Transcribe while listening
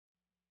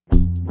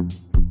Welcome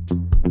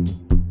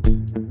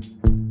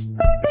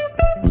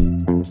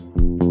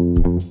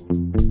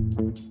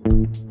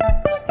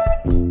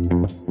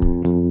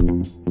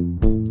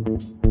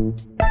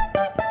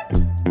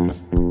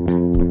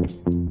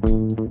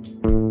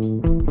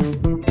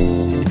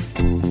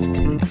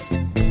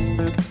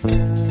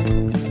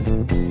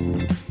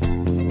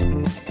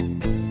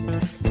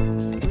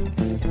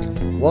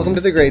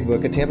to The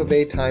Gradebook, a Tampa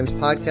Bay Times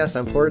podcast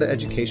on Florida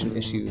education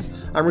issues.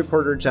 I'm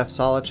reporter Jeff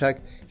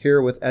Solacek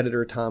here with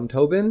editor Tom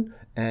Tobin,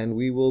 and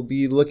we will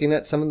be looking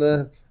at some of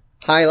the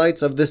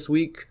highlights of this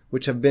week,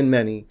 which have been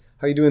many.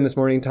 How are you doing this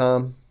morning,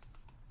 Tom?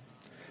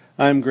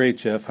 I'm great,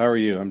 Jeff. How are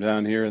you? I'm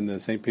down here in the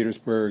St.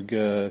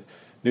 Petersburg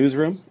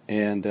newsroom,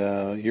 and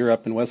you're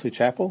up in Wesley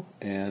Chapel,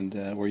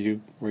 and where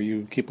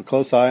you keep a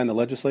close eye on the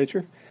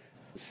legislature.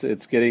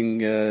 It's getting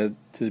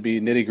to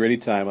be nitty-gritty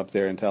time up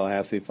there in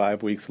Tallahassee.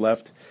 5 weeks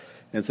left.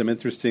 And some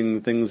interesting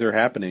things are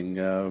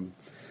happening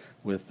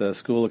with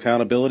school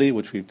accountability,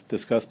 which we've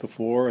discussed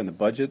before, and the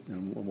budget,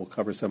 and we'll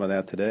cover some of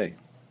that today.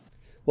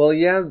 Well,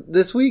 yeah,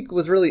 this week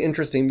was really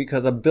interesting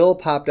because a bill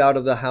popped out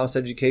of the House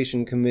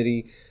Education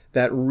Committee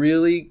that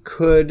really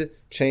could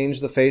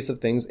change the face of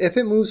things if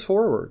it moves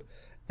forward.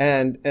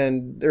 And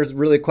there's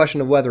really a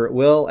question of whether it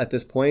will at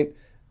this point.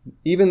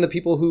 Even the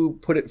people who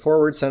put it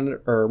forward,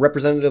 Senator or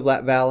Representative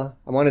Latvala,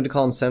 I wanted to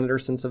call him Senator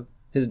since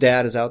his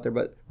dad is out there,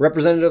 but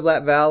Representative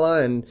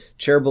Latvala and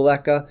Chair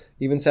Bilecka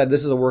even said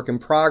this is a work in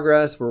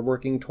progress. We're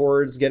working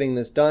towards getting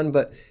this done,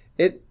 but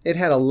it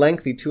had a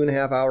lengthy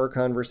 2.5-hour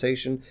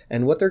conversation.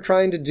 And what they're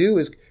trying to do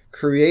is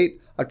create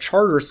a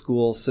charter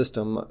school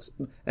system.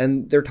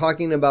 And they're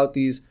talking about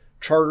these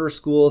charter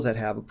schools that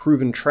have a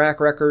proven track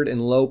record in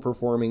low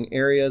performing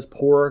areas,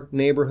 poor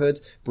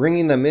neighborhoods,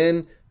 bringing them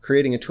in,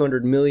 creating a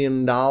 $200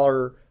 million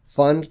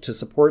fund to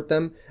support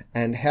them,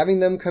 and having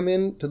them come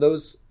in to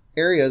those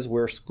areas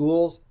where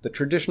schools, the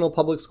traditional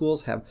public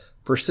schools, have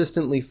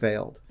persistently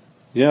failed.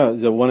 Yeah,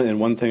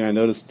 one thing I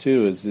noticed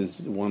too is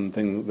one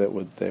thing that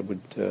would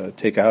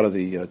take out of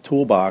the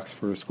toolbox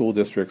for school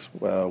districts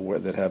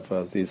that have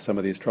some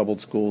of these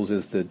troubled schools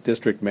is the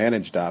district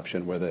managed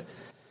option, where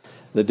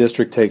the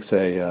district takes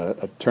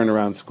a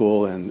turnaround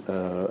school and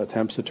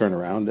attempts to turn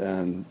around,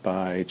 and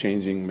by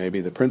changing maybe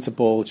the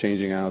principal,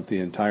 changing out the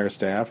entire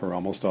staff or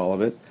almost all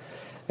of it,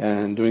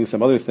 and doing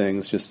some other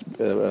things, just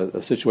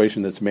a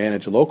situation that's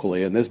managed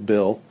locally. And this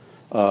bill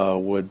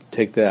would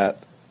take that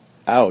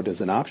out as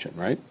an option,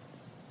 right?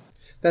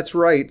 That's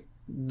right.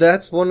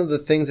 That's one of the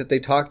things that they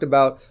talked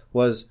about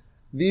was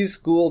these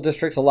school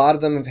districts, a lot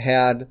of them have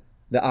had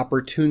the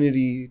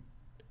opportunity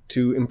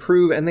to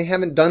improve, and they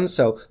haven't done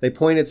so. They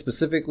pointed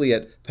specifically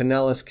at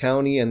Pinellas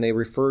County, and they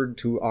referred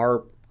to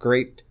our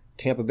great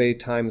Tampa Bay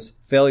Times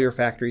Failure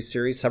Factory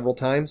series several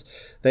times.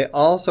 They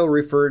also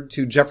referred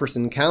to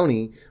Jefferson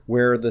County,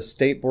 where the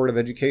State Board of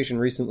Education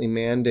recently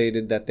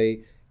mandated that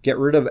they get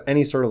rid of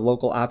any sort of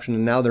local option,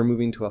 and now they're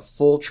moving to a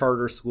full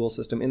charter school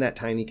system in that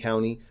tiny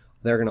county.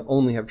 They're going to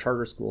only have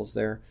charter schools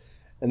there.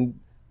 And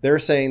they're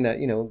saying that,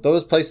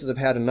 those places have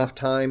had enough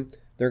time.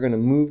 They're going to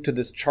move to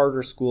this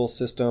charter school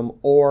system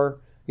or,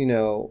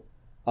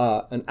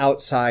 an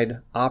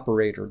outside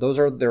operator. Those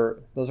are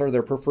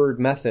their preferred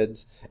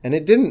methods. And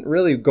it didn't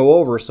really go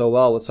over so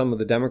well with some of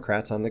the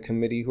Democrats on the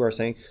committee who are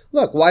saying,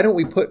 look, why don't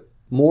we put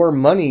more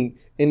money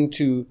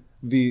into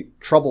the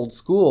troubled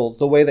schools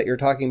the way that you're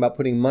talking about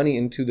putting money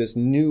into this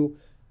new,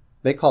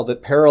 they called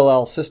it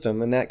parallel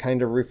system. And that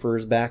kind of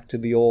refers back to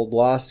the old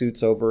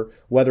lawsuits over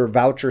whether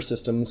voucher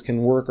systems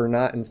can work or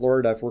not in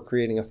Florida if we're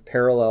creating a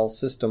parallel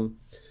system.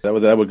 That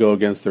would go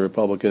against the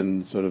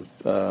Republican sort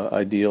of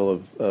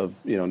ideal of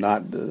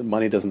not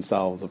money doesn't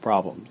solve the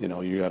problem.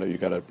 You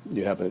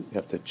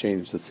have to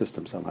change the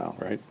system somehow,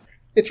 right?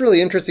 It's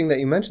really interesting that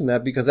you mentioned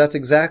that because that's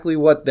exactly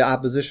what the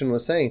opposition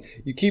was saying.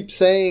 You keep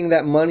saying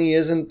that money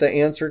isn't the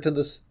answer to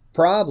this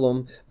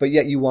problem, but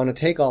yet you want to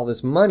take all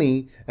this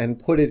money and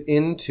put it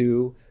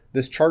into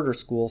this charter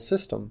school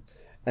system.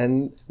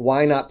 And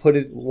why not put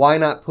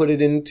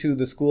it into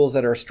the schools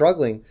that are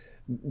struggling?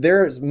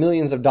 There's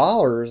millions of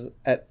dollars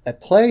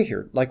at play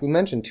here. Like we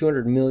mentioned,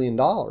 $200 million.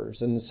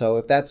 And so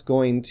if that's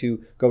going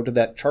to go to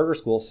that charter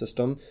school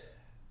system,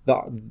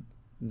 the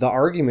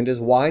argument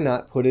is why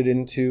not put it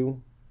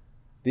into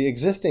the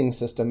existing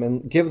system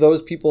and give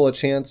those people a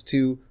chance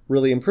to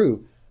really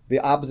improve. The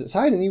opposite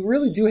side, and you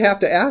really do have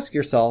to ask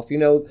yourself,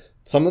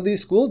 some of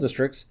these school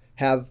districts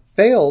have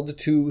failed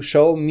to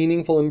show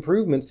meaningful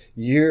improvements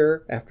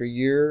year after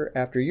year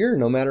after year,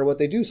 no matter what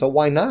they do. So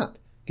why not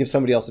give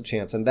somebody else a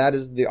chance? And that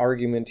is the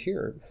argument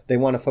here. They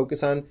want to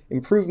focus on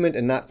improvement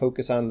and not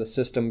focus on the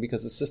system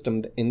because the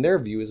system, in their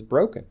view, is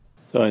broken.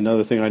 So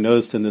another thing I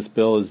noticed in this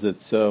bill is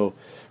that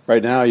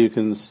right now you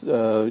can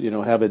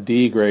have a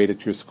D grade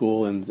at your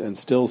school and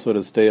still sort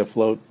of stay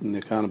afloat in the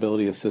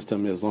accountability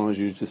system as long as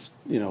you just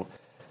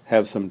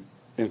have some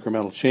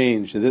incremental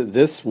change.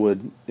 This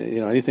would,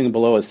 anything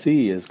below a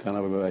C is kind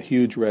of a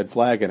huge red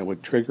flag, and it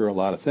would trigger a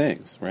lot of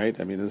things, right?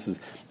 I mean,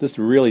 this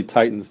really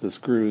tightens the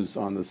screws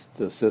on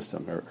the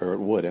system, or it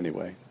would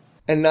anyway.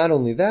 And not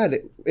only that,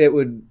 it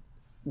would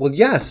Well,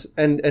 yes.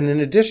 And in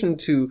addition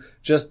to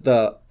just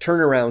the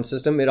turnaround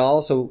system, it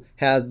also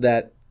has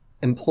that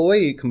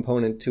employee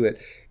component to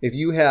it. If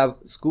you have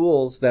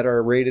schools that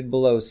are rated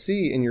below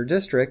C in your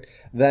district,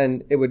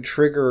 then it would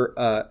trigger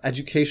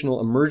educational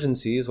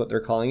emergency, is what they're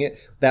calling it,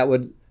 that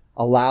would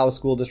allow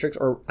school districts,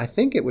 or I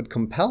think it would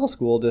compel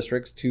school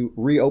districts to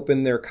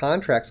reopen their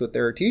contracts with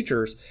their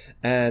teachers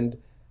and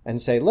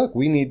say, look,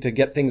 we need to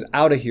get things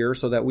out of here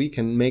so that we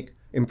can make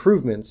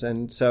improvements.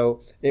 And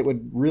so it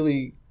would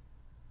really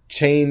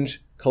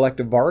change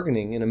collective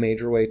bargaining in a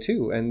major way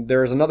too. And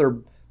there's another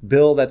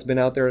bill that's been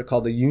out there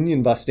called the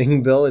union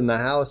busting bill in the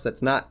House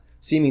that's not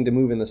seeming to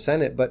move in the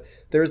Senate, but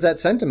there's that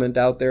sentiment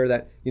out there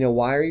that,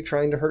 why are you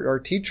trying to hurt our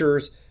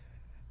teachers?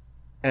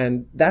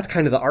 And that's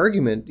kind of the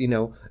argument,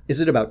 is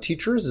it about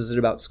teachers? Is it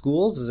about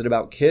schools? Is it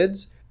about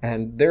kids?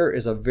 And there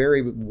is a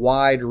very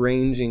wide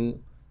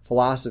ranging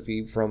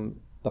philosophy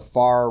from the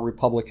far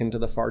Republican to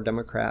the far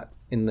Democrat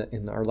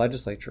in our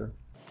legislature.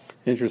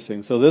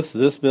 Interesting. So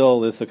this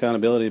bill, this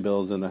accountability bill,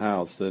 is in the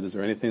House. Is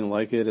there anything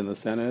like it in the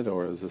Senate,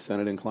 or is the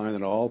Senate inclined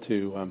at all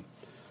to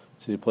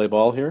play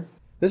ball here?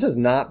 This has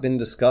not been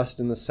discussed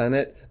in the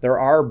Senate. There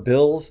are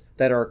bills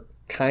that are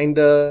kind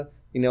of,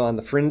 on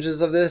the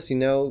fringes of this,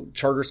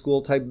 charter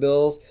school type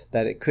bills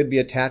that it could be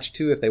attached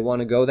to if they want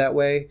to go that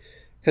way.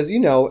 Because,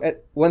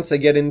 once they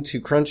get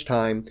into crunch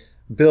time,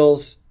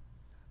 bills,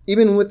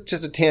 even with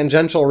just a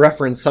tangential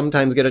reference,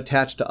 sometimes get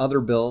attached to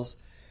other bills.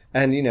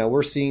 And,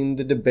 we're seeing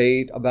the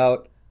debate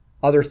about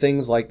other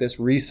things like this.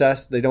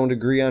 Recess, they don't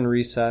agree on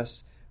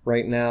recess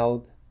right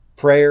now.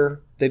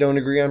 Prayer, they don't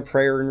agree on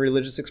prayer and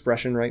religious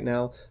expression right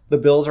now. The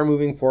bills are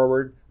moving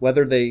forward.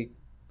 Whether they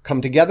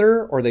come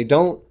together or they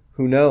don't,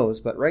 who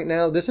knows? But right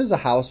now, this is a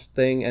House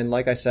thing. And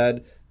like I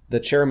said, the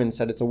chairman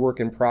said it's a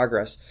work in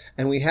progress.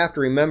 And we have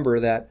to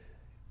remember that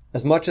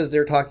as much as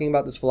they're talking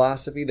about this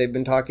philosophy they've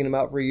been talking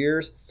about for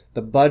years,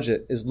 the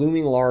budget is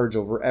looming large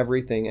over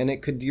everything, and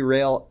it could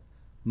derail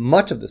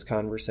much of this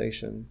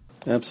conversation.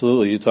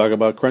 Absolutely. You talk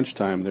about crunch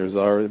time.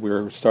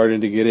 We're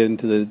starting to get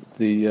into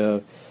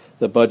the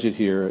budget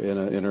here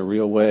in a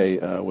real way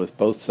with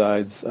both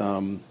sides,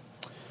 sort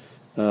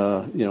of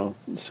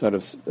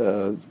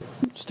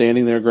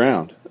standing their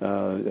ground.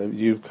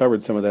 You've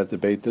covered some of that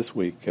debate this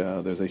week.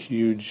 There's a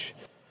huge,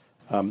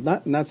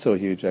 not so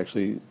huge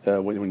actually,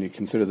 when you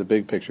consider the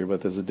big picture,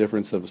 but there's a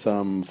difference of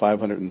some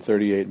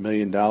 $538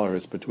 million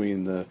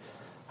between the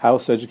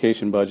House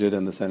education budget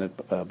and the Senate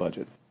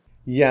budget.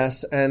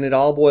 Yes, and it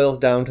all boils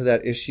down to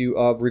that issue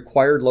of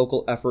required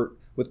local effort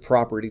with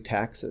property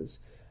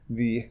taxes.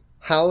 The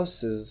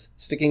House is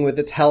sticking with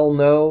its hell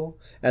no,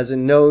 as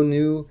in no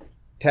new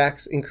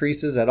tax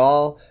increases at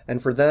all.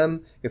 And for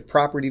them, if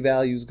property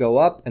values go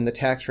up and the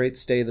tax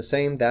rates stay the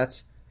same,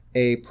 that's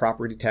a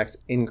property tax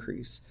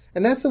increase.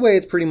 And that's the way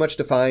it's pretty much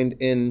defined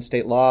in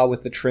state law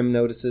with the trim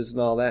notices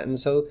and all that. And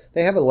so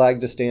they have a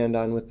leg to stand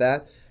on with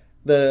that.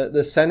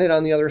 The Senate,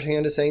 on the other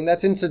hand, is saying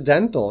that's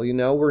incidental.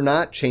 We're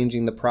not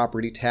changing the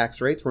property tax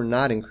rates. We're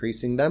not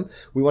increasing them.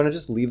 We want to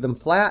just leave them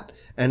flat.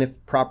 And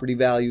if property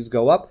values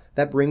go up,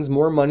 that brings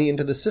more money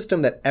into the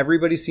system that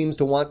everybody seems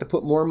to want to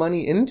put more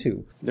money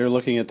into. They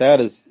look at that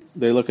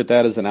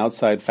as an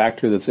outside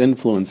factor that's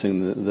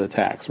influencing the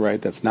tax, right?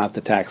 That's not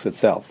the tax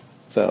itself.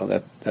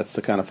 So that's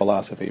the kind of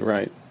philosophy,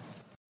 right?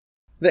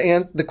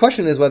 The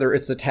question is whether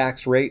it's the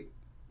tax rate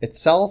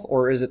itself,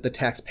 or is it the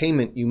tax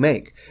payment you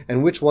make,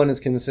 and which one is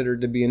considered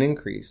to be an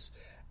increase?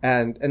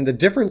 And the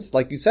difference,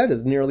 like you said,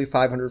 is nearly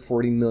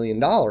 $540 million.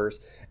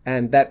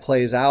 And that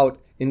plays out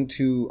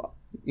into,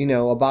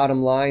 a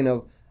bottom line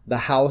of the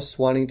House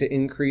wanting to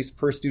increase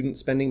per student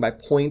spending by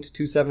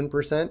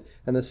 0.27%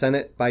 and the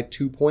Senate by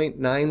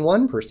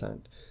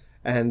 2.91%.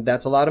 And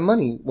that's a lot of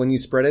money when you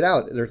spread it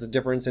out. There's a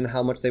difference in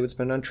how much they would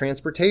spend on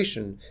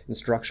transportation,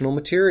 instructional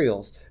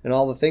materials, and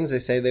all the things they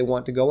say they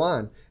want to go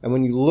on. And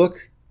when you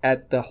look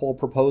at the whole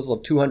proposal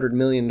of $200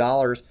 million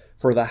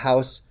for the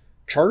House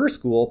charter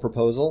school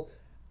proposal,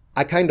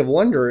 I kind of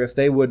wonder if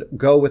they would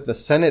go with the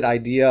Senate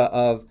idea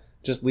of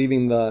just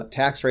leaving the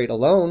tax rate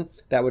alone.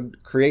 That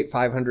would create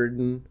 $500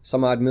 and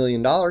some odd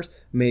million.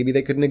 Maybe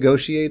they could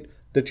negotiate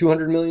the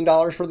 $200 million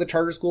for the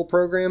charter school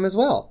program as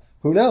well.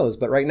 Who knows?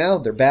 But right now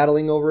they're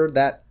battling over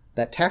that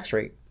tax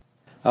rate.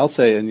 I'll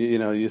say, and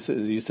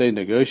you say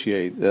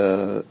negotiate.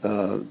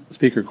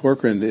 Speaker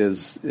Corcoran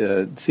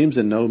seems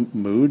in no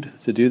mood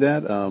to do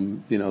that.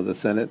 The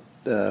Senate,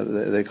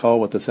 they call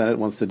what the Senate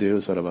wants to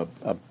do sort of a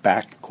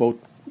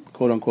quote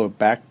unquote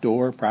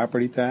backdoor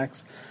property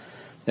tax,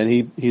 and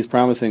he's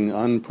promising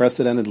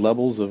unprecedented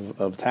levels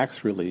of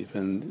tax relief,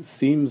 and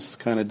seems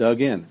kind of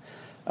dug in.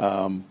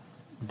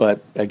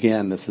 But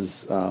again, this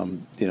is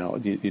you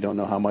don't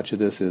know how much of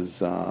this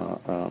is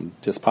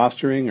just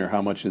posturing or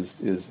how much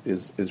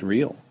is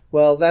real.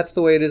 Well, that's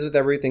the way it is with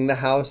everything. The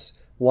House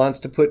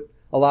wants to put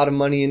a lot of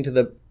money into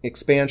the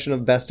expansion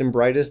of Best and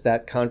Brightest,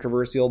 that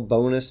controversial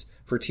bonus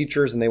for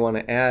teachers, and they want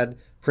to add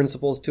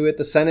principals to it.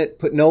 The Senate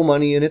put no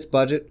money in its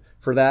budget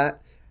for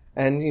that.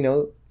 And,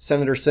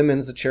 Senator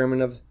Simmons, the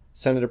chairman of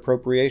Senate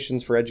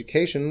Appropriations for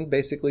Education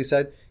basically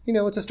said,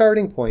 it's a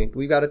starting point.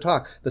 We've got to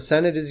talk. The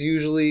Senate is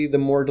usually the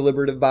more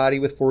deliberative body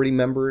with 40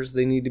 members.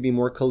 They need to be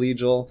more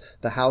collegial.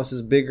 The House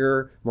is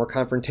bigger, more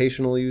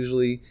confrontational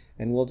usually.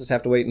 And we'll just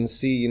have to wait and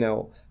see,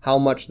 how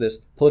much this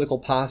political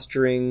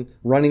posturing,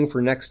 running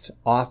for next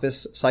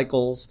office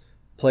cycles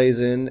plays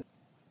in.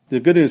 The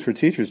good news for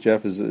teachers,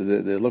 Jeff, is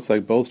that it looks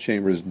like both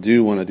chambers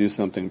do want to do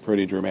something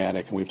pretty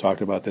dramatic, and we've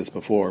talked about this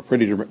before.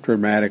 Pretty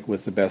dramatic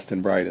with the best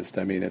and brightest.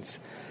 I mean, it's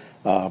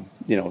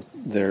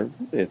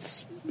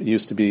it's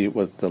used to be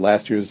what the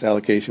last year's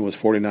allocation was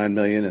 $49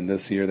 million, and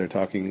this year they're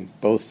talking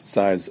both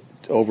sides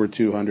over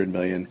 $200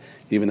 million,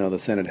 even though the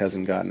Senate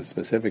hasn't gotten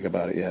specific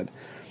about it yet.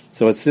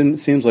 So it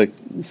seems like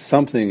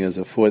something is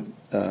afoot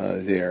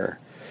there.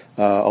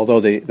 Although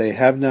they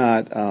have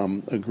not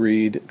come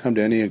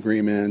to any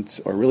agreement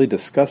or really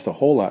discussed a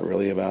whole lot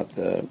really about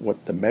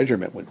what the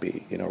measurement would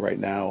be. Right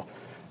now,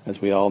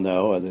 as we all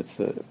know, it's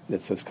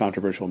this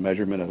controversial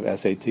measurement of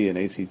SAT and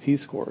ACT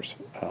scores.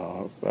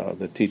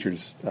 The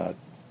teachers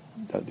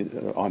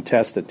on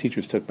tests that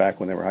teachers took back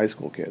when they were high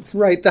school kids.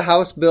 Right. The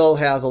House bill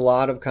has a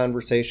lot of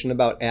conversation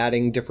about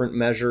adding different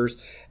measures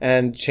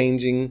and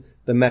changing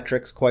the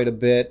metrics quite a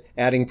bit,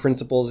 adding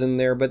principles in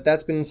there, but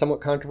that's been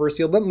somewhat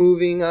controversial, but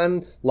moving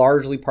on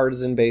largely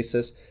partisan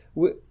basis.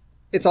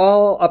 It's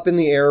all up in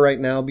the air right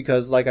now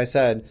because, like I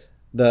said,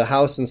 the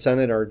House and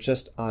Senate are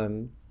just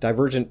on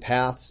divergent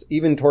paths,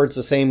 even towards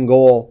the same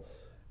goal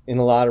in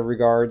a lot of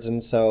regards.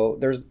 And so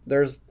there's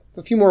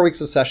a few more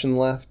weeks of session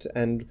left,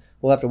 and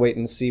we'll have to wait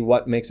and see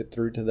what makes it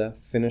through to the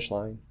finish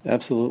line.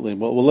 Absolutely.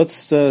 Well,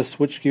 let's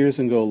switch gears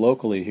and go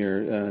locally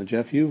here.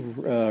 Jeff, you've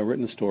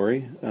written a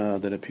story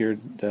that appeared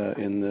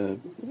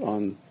in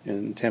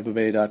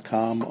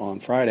TampaBay.com on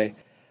Friday,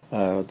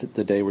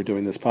 the day we're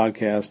doing this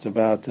podcast,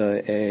 about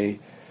a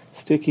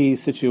sticky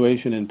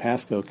situation in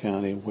Pasco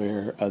County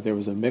where there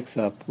was a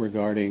mix-up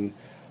regarding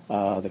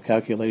the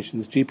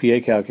calculations,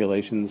 GPA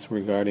calculations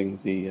regarding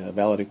the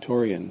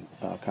valedictorian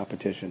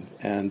competition.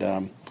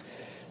 And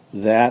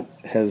that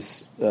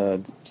has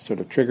sort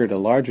of triggered a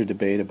larger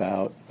debate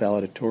about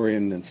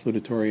valedictorian and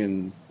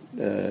salutatorian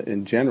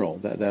in general,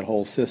 that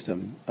whole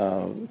system.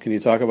 Can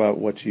you talk about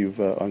what you've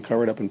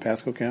uncovered up in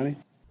Pasco County?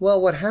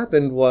 Well, what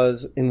happened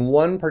was in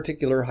one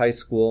particular high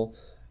school,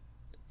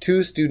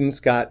 two students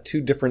got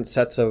two different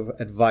sets of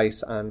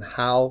advice on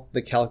how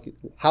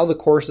the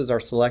courses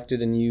are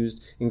selected and used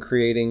in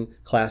creating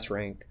class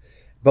rank.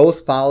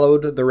 Both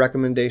followed the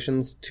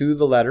recommendations to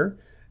the letter,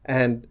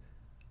 and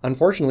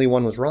unfortunately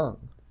one was wrong.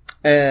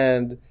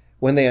 And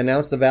when they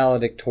announced the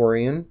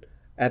valedictorian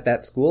at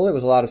that school, it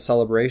was a lot of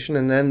celebration.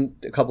 And then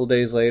a couple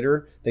days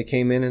later, they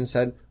came in and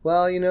said,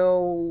 well,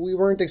 we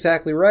weren't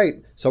exactly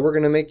right. So we're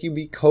going to make you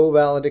be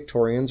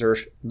co-valedictorians, or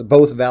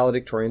both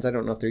valedictorians. I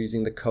don't know if they're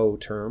using the co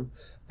term.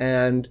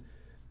 And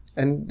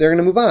they're going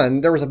to move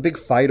on. There was a big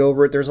fight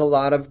over it. There's a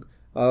lot of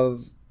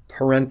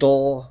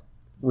parental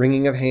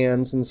wringing of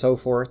hands and so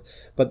forth.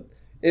 But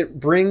it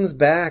brings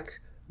back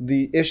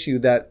the issue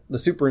that the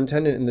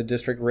superintendent in the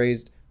district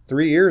raised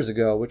 3 years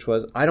ago, which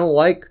was, I don't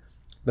like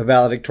the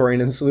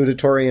valedictorian and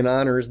salutatorian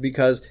honors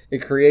because it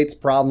creates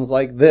problems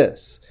like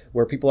this,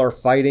 where people are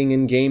fighting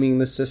and gaming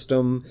the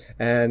system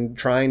and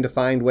trying to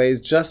find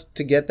ways just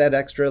to get that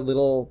extra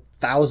little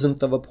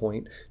thousandth of a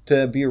point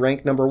to be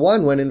ranked number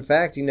one, when in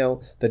fact,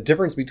 the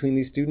difference between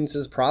these students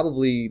is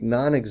probably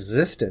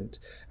non-existent.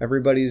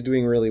 Everybody's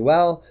doing really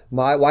well.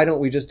 Why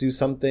don't we just do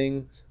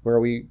something where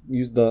we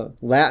use the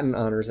Latin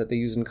honors that they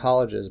use in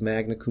colleges,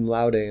 magna cum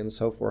laude and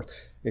so forth?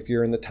 If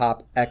you're in the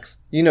top X,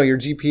 your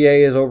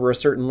GPA is over a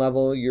certain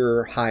level,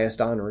 your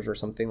highest honors or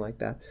something like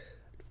that.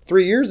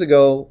 3 years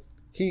ago,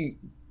 he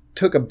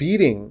took a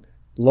beating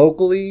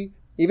locally,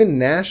 even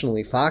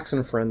nationally. Fox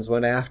and Friends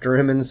went after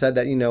him and said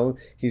that,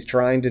 he's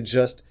trying to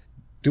just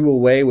do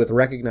away with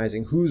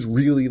recognizing who's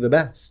really the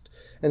best.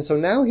 And so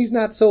now he's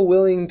not so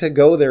willing to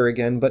go there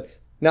again. But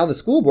now the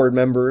school board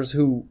members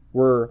who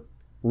were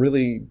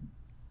really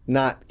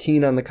not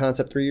keen on the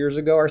concept 3 years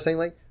ago are saying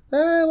like,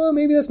 well,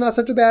 maybe that's not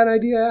such a bad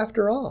idea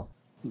after all.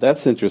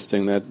 That's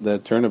interesting,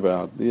 that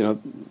turnabout.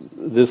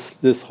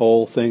 This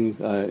whole thing,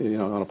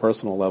 on a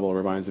personal level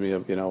reminds me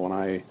of,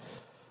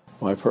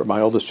 when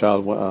my oldest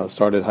child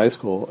started high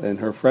school. In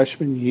her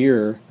freshman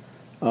year,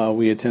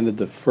 we attended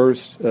the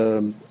first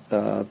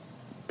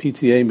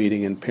PTA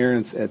meeting, and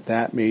parents at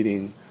that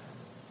meeting,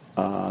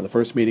 the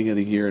first meeting of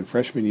the year in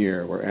freshman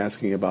year, were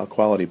asking about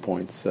quality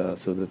points so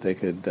that they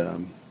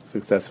could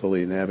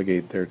successfully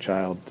navigate their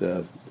child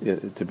to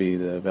be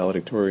the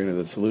valedictorian or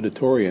the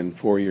salutatorian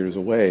 4 years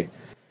away.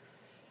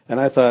 And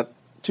I thought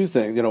two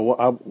things,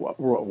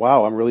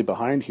 wow, I'm really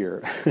behind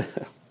here.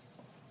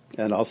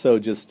 And also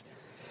just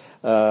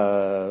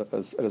at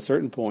a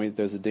certain point,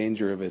 there's a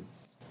danger of it,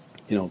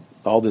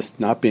 all this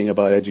not being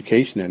about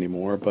education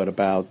anymore, but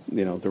about,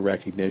 the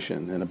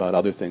recognition and about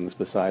other things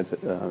besides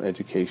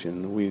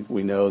education.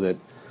 We know that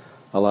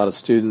a lot of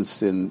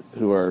students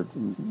who are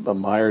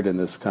mired in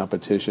this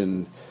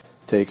competition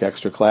take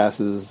extra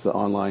classes,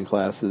 online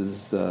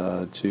classes,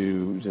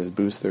 to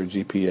boost their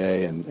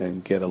GPA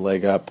and get a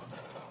leg up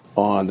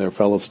on their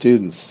fellow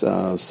students.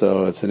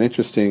 So it's an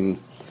interesting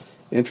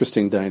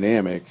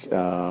dynamic.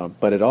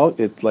 But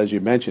as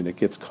you mentioned, it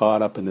gets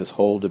caught up in this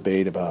whole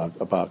debate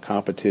about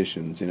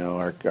competitions.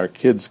 Our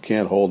kids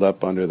can't hold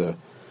up under the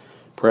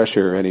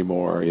pressure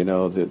anymore.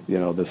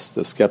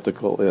 The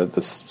skeptical,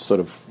 this sort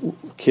of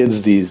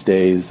kids these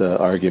days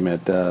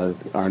argument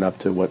aren't up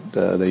to what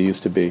they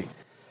used to be.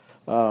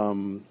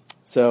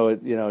 So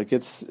it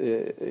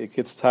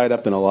gets tied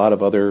up in a lot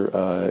of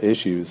other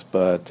issues.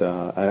 But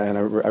I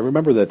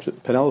remember that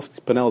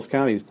Pinellas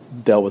County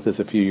dealt with this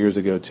a few years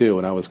ago too,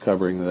 when I was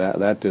covering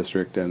that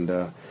district,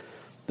 and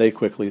they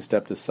quickly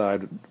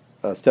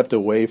stepped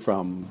away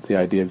from the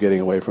idea of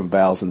getting away from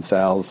vowels and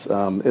sals.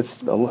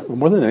 It's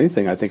more than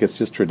anything, I think it's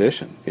just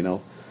tradition.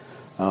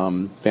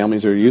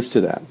 Families are used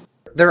to that.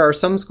 There are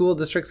some school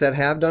districts that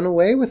have done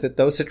away with it,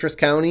 though. Citrus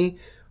County,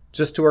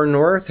 just to our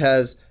north,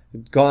 has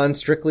gone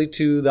strictly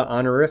to the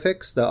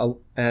honorifics,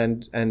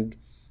 and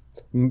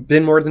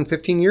been more than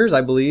 15 years,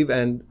 I believe.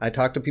 And I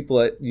talked to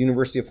people at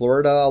University of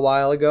Florida a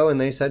while ago,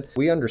 and they said,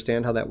 we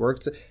understand how that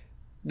works.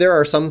 There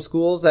are some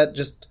schools that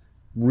just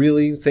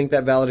really think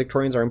that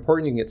valedictorians are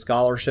important. You can get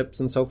scholarships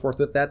and so forth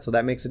with that, so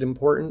that makes it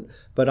important.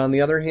 But on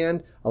the other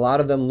hand, a lot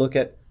of them look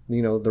at,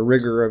 the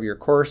rigor of your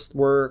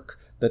coursework,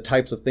 the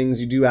types of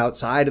things you do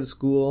outside of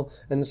school.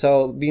 And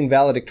so being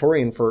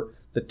valedictorian for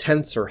the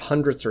tenths or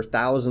hundredths or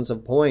thousands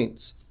of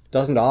points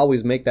doesn't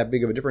always make that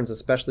big of a difference,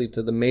 especially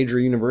to the major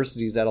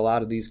universities that a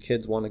lot of these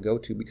kids want to go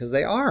to, because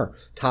they are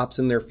tops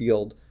in their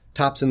field,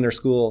 tops in their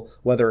school,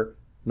 whether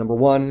number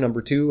 1,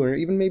 number 2, or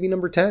even maybe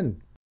number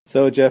 10.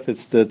 So, Jeff,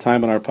 it's the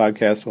time on our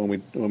podcast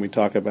when we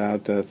talk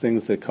about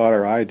things that caught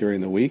our eye during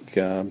the week.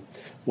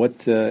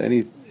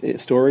 Any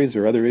stories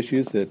or other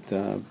issues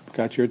that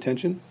got your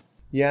attention?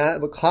 Yeah,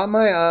 what caught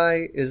my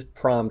eye is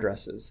prom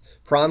dresses.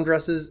 Prom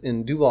dresses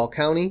in Duval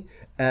County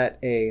at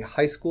a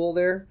high school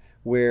there,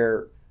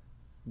 where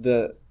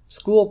the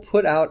school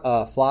put out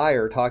a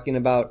flyer talking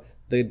about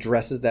the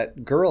dresses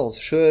that girls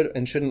should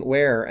and shouldn't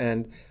wear,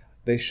 and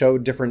they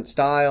showed different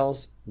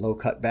styles,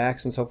 low-cut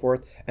backs and so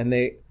forth, and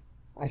they,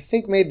 I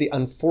think, made the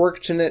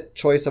unfortunate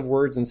choice of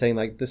words in saying,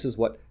 like, this is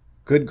what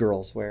good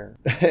girls wear.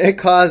 It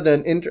caused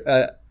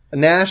a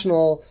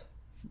national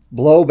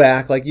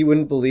blowback like you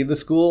wouldn't believe. The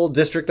school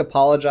district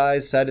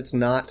apologized, said it's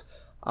not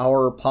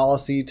our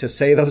policy to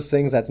say those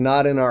things. That's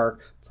not in our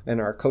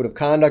code of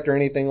conduct or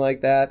anything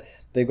like that.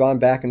 They've gone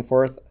back and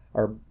forth,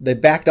 or they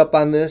backed up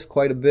on this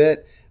quite a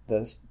bit.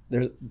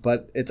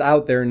 But it's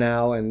out there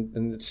now,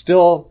 and it's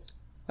still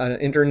an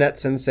internet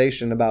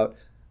sensation about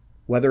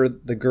whether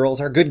the girls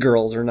are good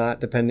girls or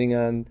not, depending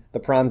on the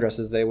prom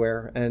dresses they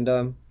wear. And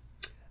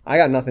I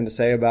got nothing to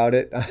say about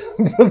it,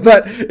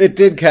 but it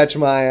did catch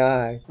my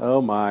eye. Oh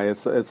my!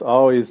 It's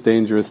always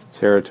dangerous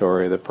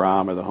territory, the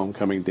prom or the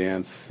homecoming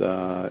dance,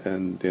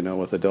 and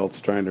with adults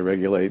trying to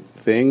regulate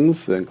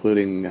things,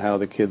 including how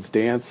the kids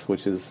dance,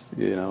 which is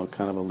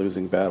kind of a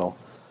losing battle.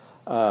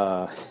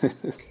 What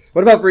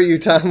about for you,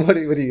 Tom? What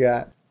do you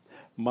got?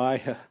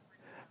 My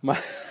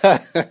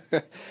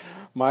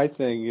my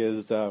thing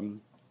is a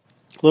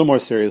little more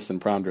serious than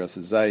prom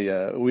dresses.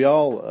 We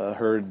all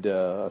heard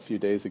a few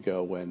days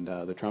ago when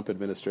the Trump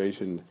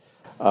administration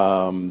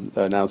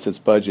announced its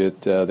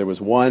budget. There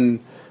was one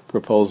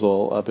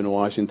proposal up in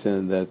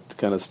Washington that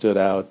kind of stood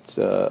out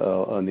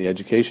on the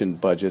education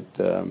budget,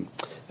 and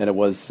it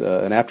was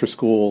an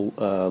after-school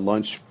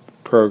lunch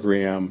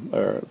program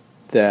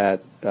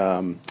that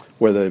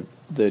where the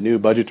new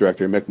budget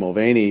director, Mick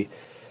Mulvaney,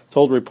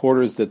 told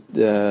reporters that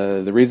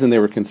the reason they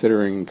were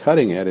considering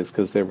cutting it is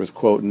because there was,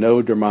 quote,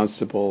 no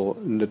demonstrable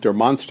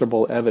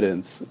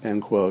evidence,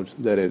 end quote,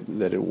 that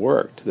it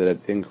worked, that it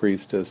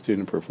increased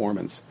student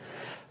performance.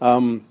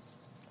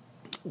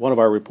 One of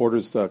our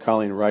reporters,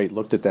 Colleen Wright,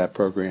 looked at that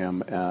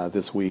program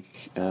this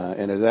week,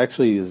 and it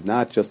actually is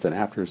not just an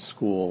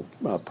after-school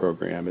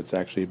program. It's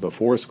actually a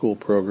before-school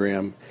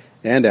program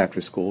and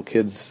after-school.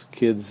 Kids.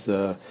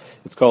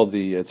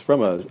 It's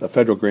from a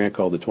federal grant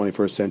called the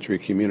 21st Century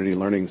Community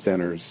Learning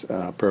Centers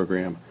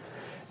program,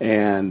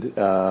 and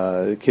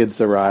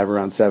kids arrive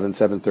around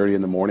 7:30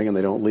 in the morning, and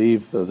they don't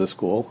leave the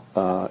school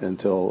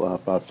until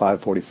about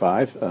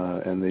 5:45,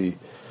 and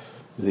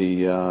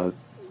the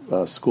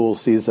school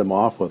sees them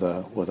off with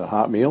a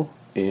hot meal.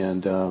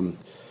 And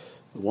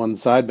one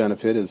side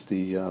benefit is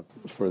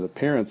for the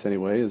parents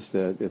anyway, is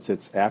that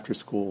it's after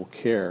school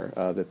care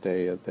that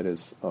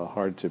is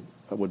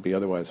would be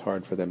otherwise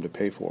hard for them to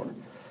pay for.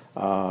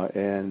 Nationally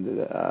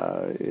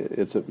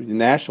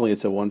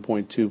it's a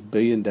 $1.2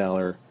 billion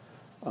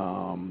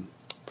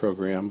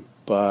program,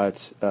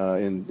 but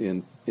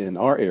in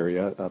our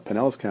area,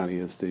 Pinellas County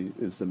is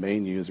the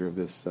main user of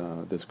this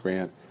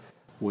grant,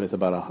 with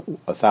about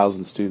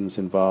 1,000 students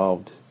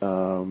involved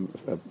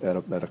at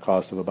a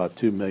cost of about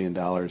 $2 million.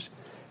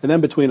 And then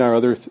between our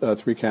other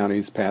three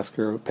counties,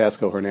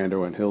 Pasco,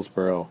 Hernando, and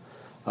Hillsborough,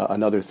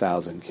 another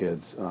 1,000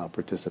 kids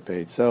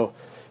participate. So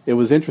it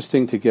was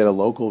interesting to get a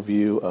local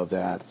view of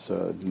that. It's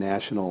a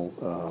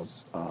national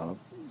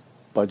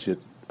budget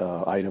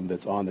item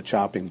that's on the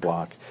chopping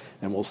block,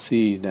 and we'll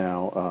see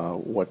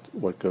now what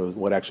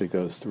actually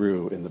goes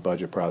through in the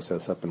budget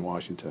process up in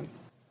Washington.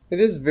 It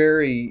is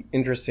very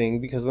interesting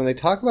because when they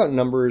talk about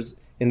numbers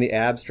in the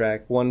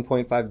abstract,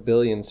 1.5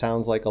 billion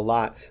sounds like a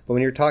lot, but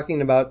when you're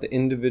talking about the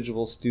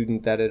individual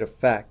student that it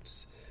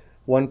affects,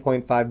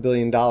 $1.5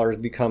 billion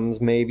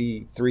becomes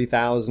maybe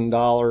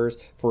 $3,000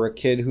 for a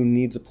kid who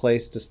needs a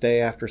place to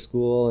stay after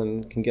school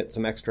and can get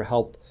some extra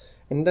help.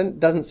 And then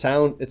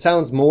it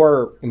sounds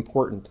more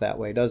important that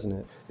way, doesn't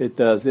it? It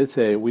does.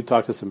 We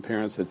talked to some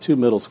parents at two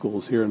middle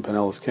schools here in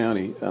Pinellas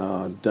County,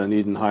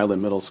 Dunedin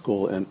Highland Middle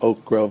School and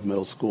Oak Grove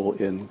Middle School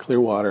in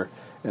Clearwater.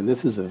 And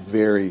this is a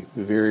very,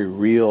 very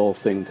real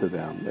thing to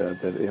them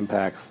that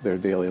impacts their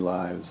daily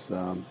lives.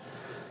 And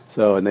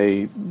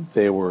they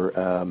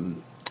were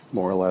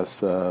more or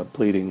less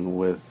pleading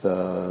with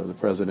the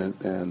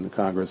president and the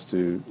Congress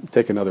to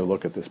take another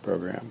look at this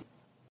program.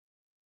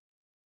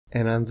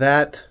 And on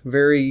that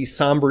very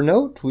somber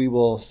note, we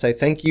will say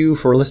thank you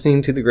for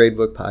listening to the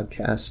Gradebook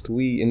Podcast.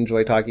 We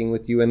enjoy talking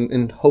with you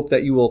and hope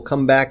that you will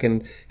come back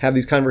and have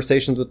these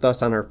conversations with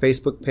us on our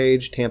Facebook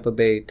page, Tampa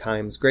Bay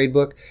Times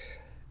Gradebook.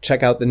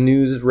 Check out the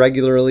news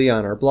regularly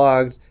on our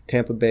blog,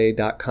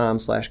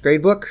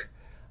 tampabay.com/gradebook.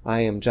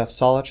 I am Jeff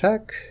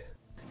Solachek.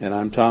 And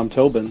I'm Tom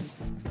Tobin.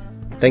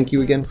 Thank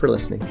you again for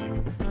listening.